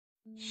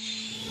I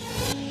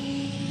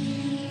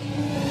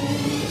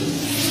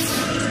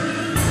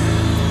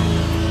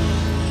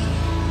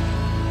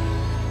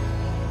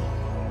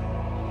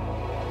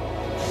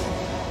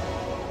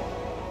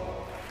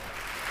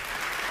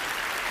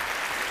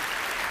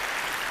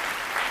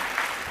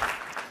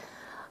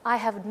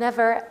have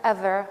never,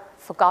 ever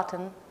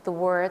forgotten the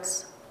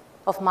words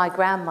of my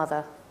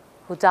grandmother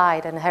who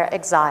died in her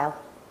exile.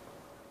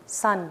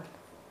 Son,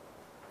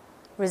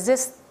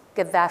 resist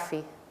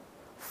Gaddafi,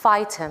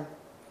 fight him,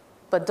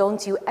 but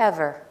don't you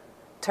ever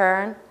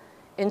turn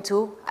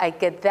into a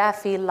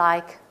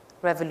Gaddafi-like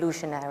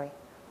revolutionary.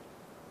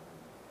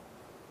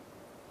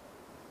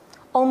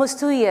 Almost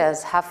 2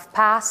 years have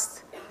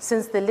passed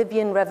since the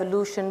Libyan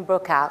revolution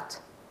broke out,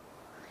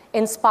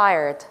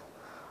 inspired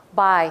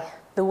by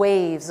the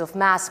waves of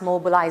mass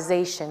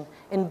mobilization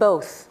in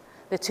both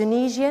the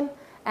Tunisian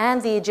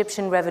and the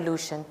Egyptian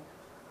revolution.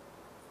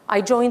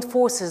 I joined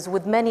forces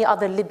with many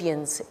other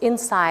Libyans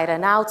inside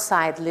and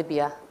outside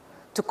Libya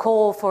to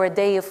call for a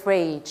day of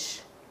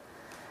rage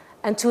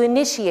and to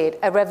initiate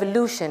a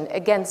revolution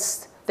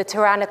against the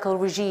tyrannical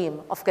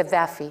regime of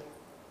Gaddafi.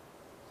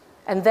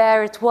 And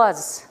there it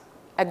was,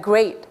 a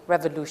great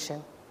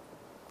revolution.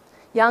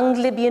 Young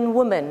Libyan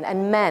women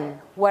and men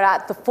were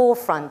at the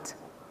forefront,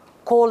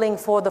 calling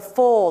for the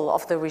fall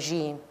of the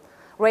regime,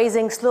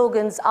 raising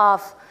slogans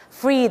of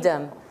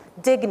freedom,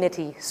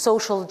 dignity,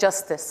 social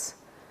justice.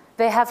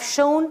 They have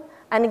shown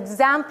an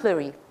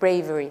exemplary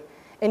bravery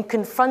in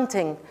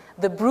confronting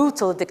the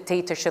brutal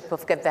dictatorship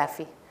of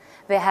Gaddafi.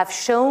 They have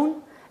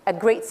shown a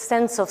great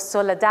sense of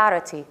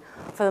solidarity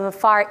from the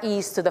Far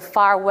East to the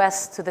Far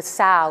West to the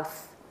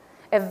South.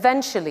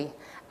 Eventually,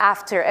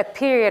 after a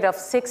period of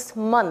 6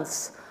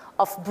 months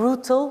of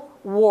brutal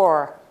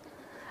war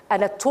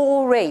and a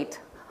toll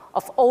rate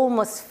of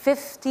almost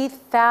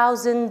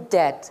 50,000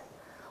 dead,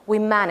 we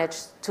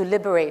managed to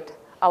liberate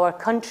our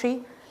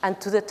country and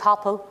to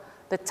topple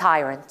the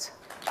tyrant.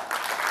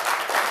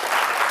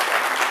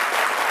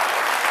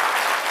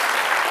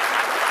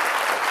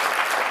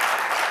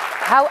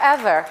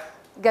 However,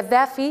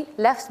 Gaddafi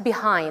left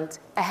behind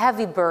a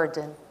heavy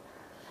burden,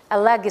 a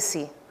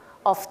legacy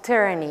of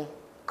tyranny,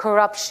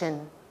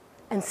 corruption,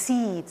 and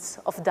seeds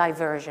of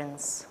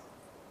diversions.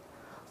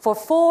 For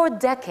 4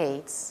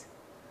 decades,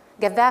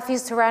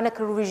 Gaddafi's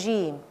tyrannical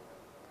regime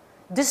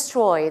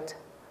destroyed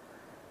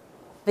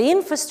the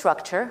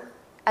infrastructure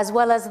as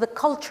well as the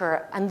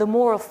culture and the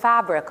moral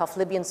fabric of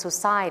Libyan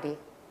society.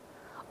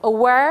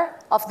 Aware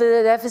of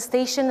the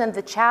devastation and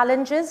the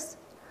challenges,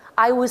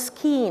 I was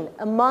keen,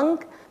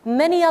 among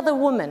many other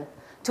women,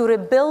 to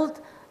rebuild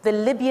the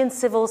Libyan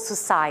civil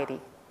society,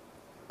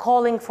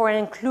 calling for an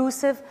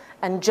inclusive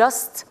and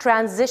just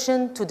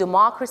transition to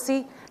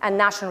democracy and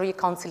national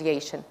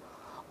reconciliation.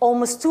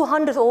 Almost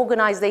 200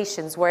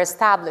 organizations were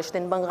established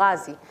in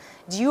Benghazi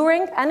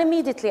during and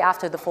immediately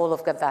after the fall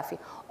of Gaddafi,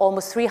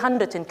 almost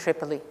 300 in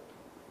Tripoli.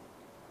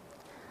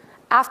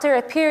 After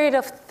a period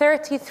of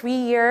 33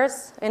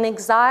 years in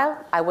exile,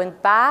 I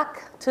went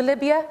back to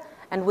Libya,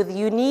 and with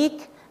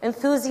unique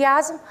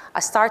enthusiasm, I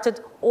started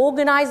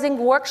organizing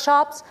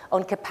workshops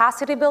on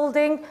capacity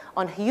building,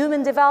 on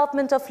human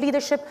development of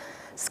leadership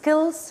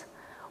skills.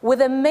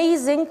 With an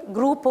amazing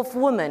group of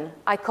women,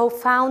 I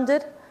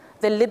co-founded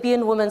the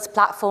Libyan Women's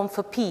Platform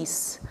for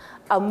Peace,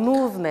 a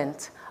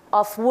movement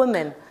of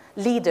women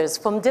leaders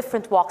from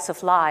different walks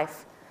of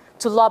life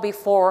to lobby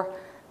for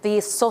the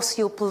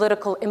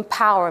socio-political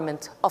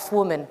empowerment of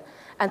women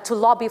and to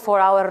lobby for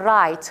our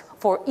right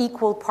for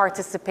equal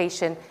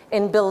participation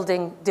in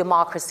building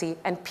democracy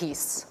and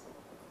peace.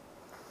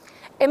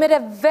 Amid a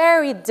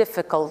very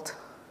difficult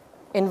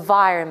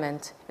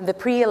environment in the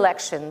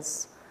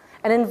pre-elections,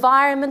 an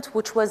environment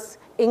which was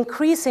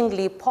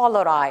increasingly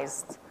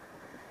polarized,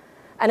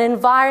 an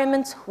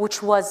environment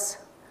which was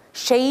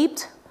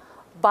shaped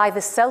by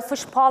the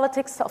selfish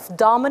politics of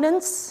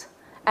dominance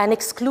and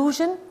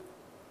exclusion,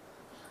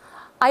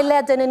 I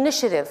led an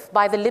initiative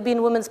by the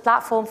Libyan Women's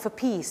Platform for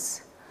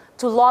Peace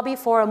to lobby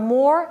for a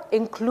more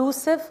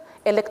inclusive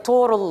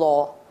electoral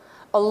law,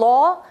 a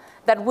law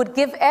that would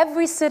give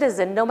every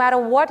citizen, no matter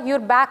what your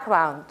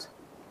background,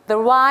 the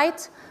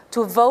right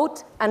to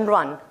vote and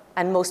run,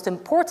 and most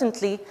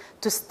importantly,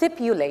 to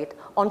stipulate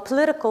on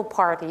political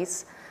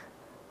parties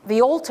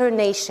the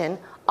alternation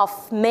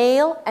of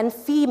male and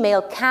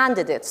female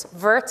candidates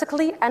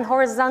vertically and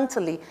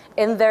horizontally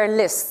in their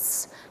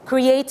lists,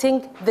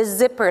 creating the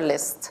zipper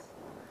list.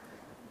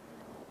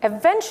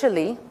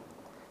 Eventually,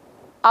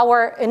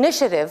 our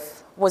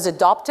initiative was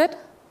adopted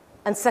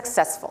and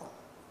successful.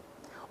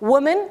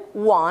 Women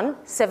won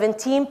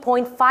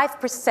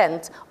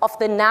 17.5% of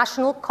the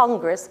National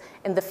Congress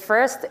in the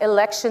first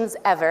elections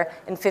ever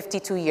in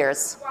 52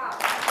 years. Wow.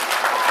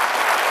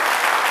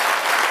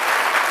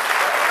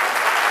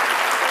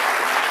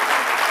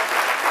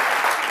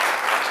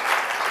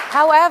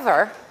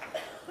 However,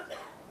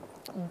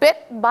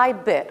 bit by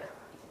bit,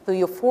 the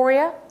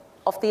euphoria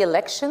of the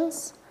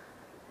elections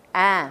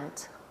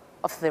and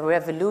of the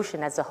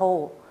revolution as a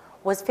whole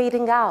was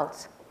fading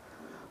out.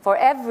 For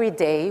every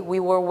day, we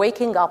were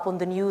waking up on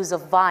the news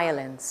of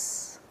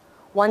violence,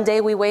 One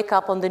day we wake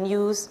up on the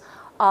news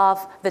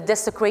of the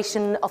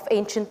desecration of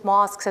ancient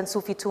mosques and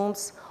Sufi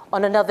tombs.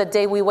 On another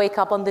day, we wake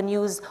up on the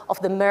news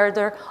of the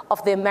murder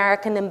of the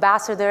American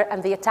ambassador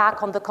and the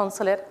attack on the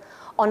consulate.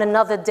 On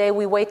another day,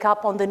 we wake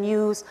up on the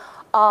news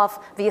of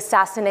the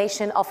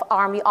assassination of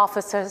army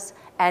officers.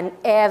 And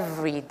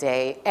every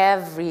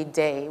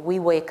day, we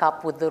wake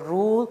up with the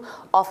rule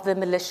of the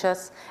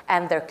militias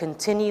and their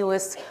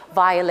continuous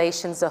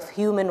violations of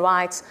human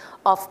rights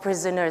of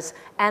prisoners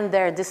and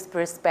their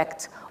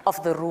disrespect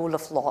of the rule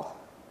of law.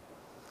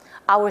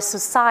 Our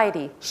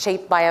society,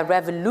 shaped by a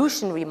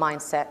revolutionary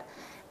mindset,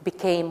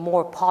 became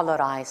more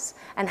polarized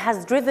and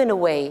has driven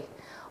away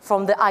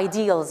from the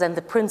ideals and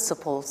the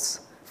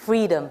principles,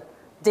 freedom,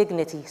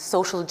 dignity,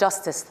 social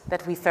justice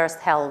that we first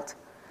held.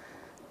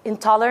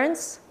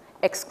 Intolerance,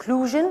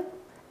 exclusion,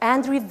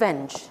 and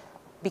revenge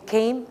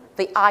became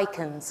the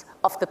icons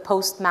of the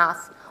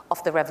post-math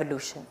of the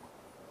revolution.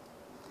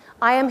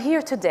 I am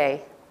here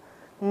today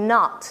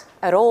not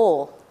at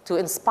all to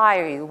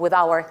inspire you with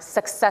our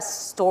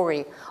success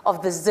story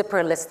of the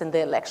zipper list in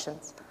the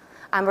elections.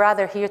 I'm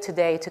rather here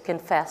today to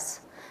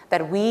confess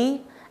that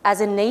we,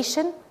 as a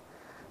nation,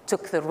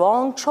 took the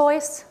wrong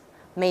choice,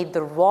 made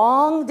the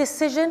wrong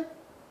decision.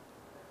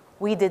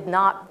 We did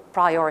not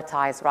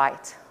prioritize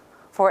right.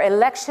 For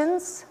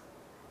elections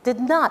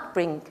did not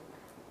bring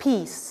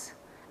peace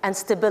and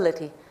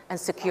stability and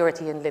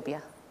security in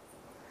Libya.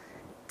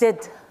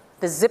 Did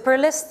the zipper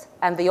list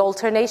and the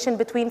alternation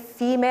between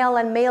female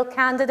and male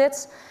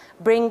candidates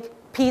bring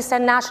peace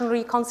and national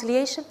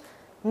reconciliation?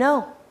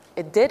 No,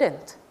 it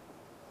didn't.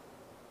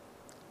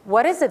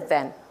 What is it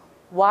then?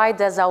 Why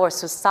does our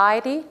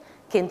society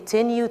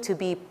continue to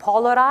be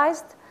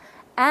polarized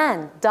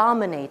and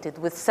dominated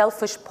with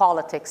selfish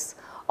politics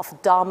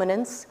of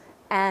dominance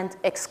and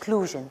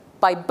exclusion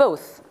by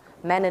both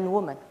men and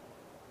women?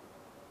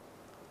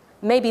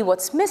 Maybe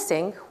what's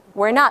missing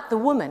were not the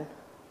women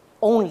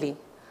only,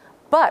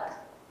 but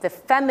the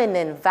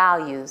feminine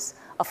values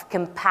of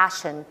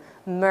compassion,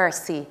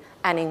 mercy,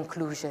 and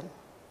inclusion.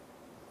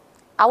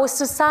 Our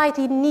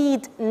society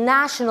needs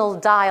national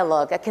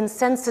dialogue, a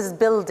consensus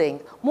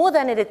building, more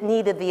than it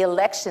needed the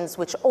elections,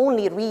 which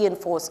only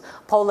reinforce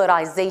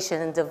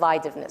polarization and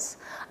divisiveness.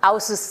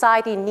 Our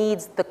society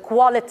needs the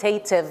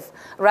qualitative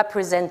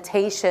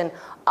representation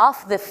of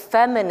the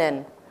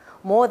feminine,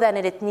 more than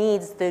it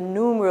needs the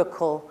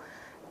numerical,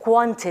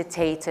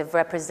 quantitative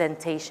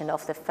representation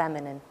of the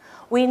feminine.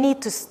 We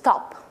need to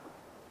stop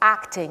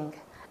acting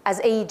as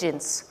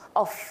agents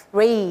of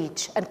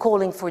rage and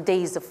calling for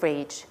days of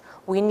rage.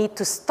 We need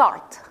to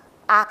start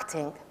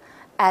acting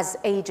as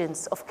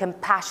agents of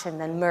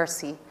compassion and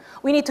mercy.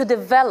 We need to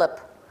develop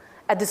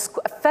a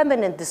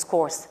feminine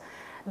discourse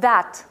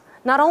that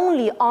not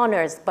only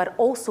honors but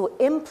also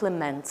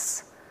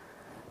implements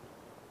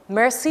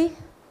mercy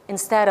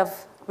instead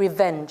of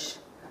revenge,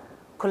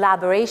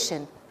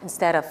 collaboration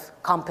instead of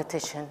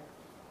competition,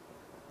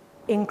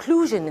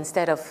 inclusion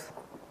instead of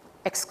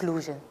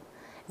exclusion.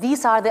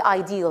 These are the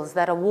ideals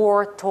that a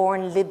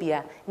war-torn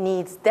Libya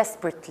needs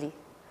desperately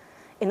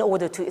in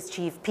order to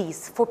achieve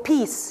peace. For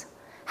peace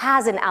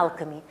has an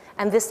alchemy,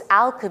 and this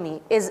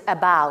alchemy is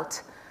about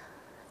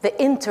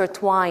the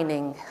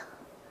intertwining,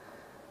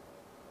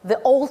 the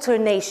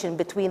alternation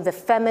between the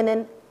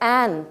feminine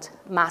and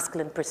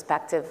masculine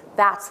perspective.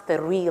 That's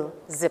the real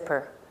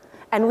zipper.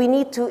 And we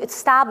need to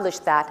establish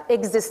that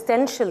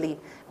existentially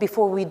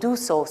before we do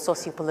so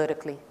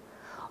sociopolitically.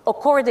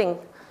 According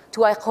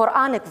to a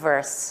Quranic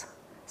verse,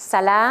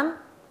 salam,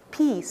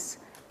 peace,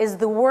 is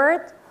the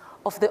word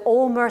of the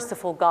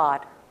all-merciful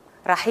God,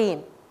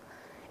 Rahim.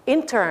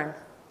 In turn,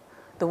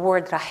 the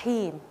word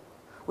Rahim,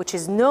 which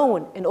is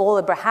known in all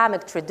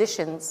Abrahamic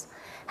traditions,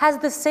 has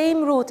the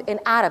same root in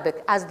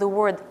Arabic as the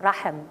word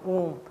Rahim,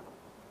 womb,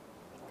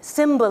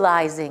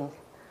 symbolizing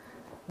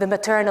the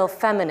maternal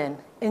feminine,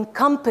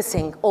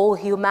 encompassing all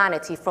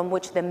humanity, from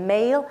which the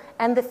male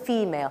and the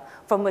female,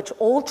 from which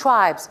all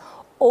tribes,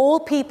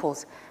 all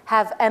peoples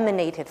have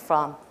emanated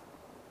from.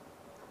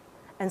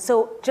 And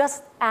so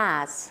just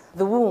as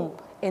the womb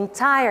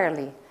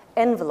entirely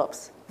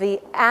envelopes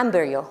the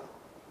embryo,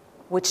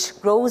 which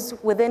grows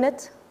within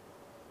it,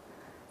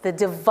 the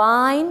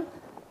divine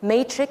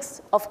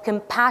matrix of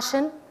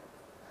compassion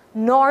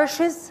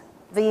nourishes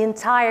the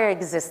entire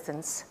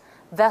existence.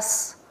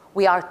 Thus,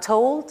 we are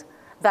told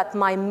that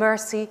my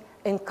mercy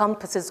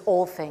encompasses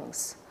all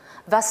things.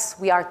 Thus,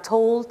 we are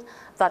told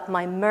that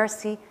my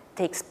mercy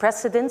takes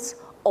precedence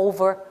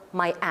over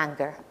my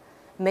anger.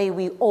 May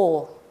we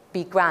all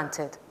be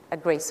granted a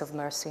grace of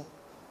mercy.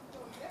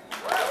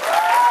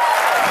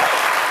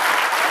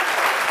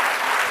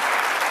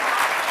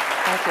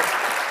 Thank you.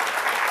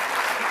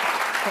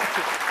 Thank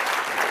you.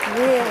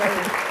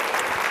 Really?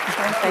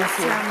 Thank you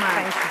so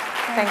much.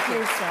 Thank you. Thank you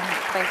so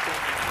much. Thank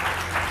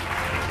you.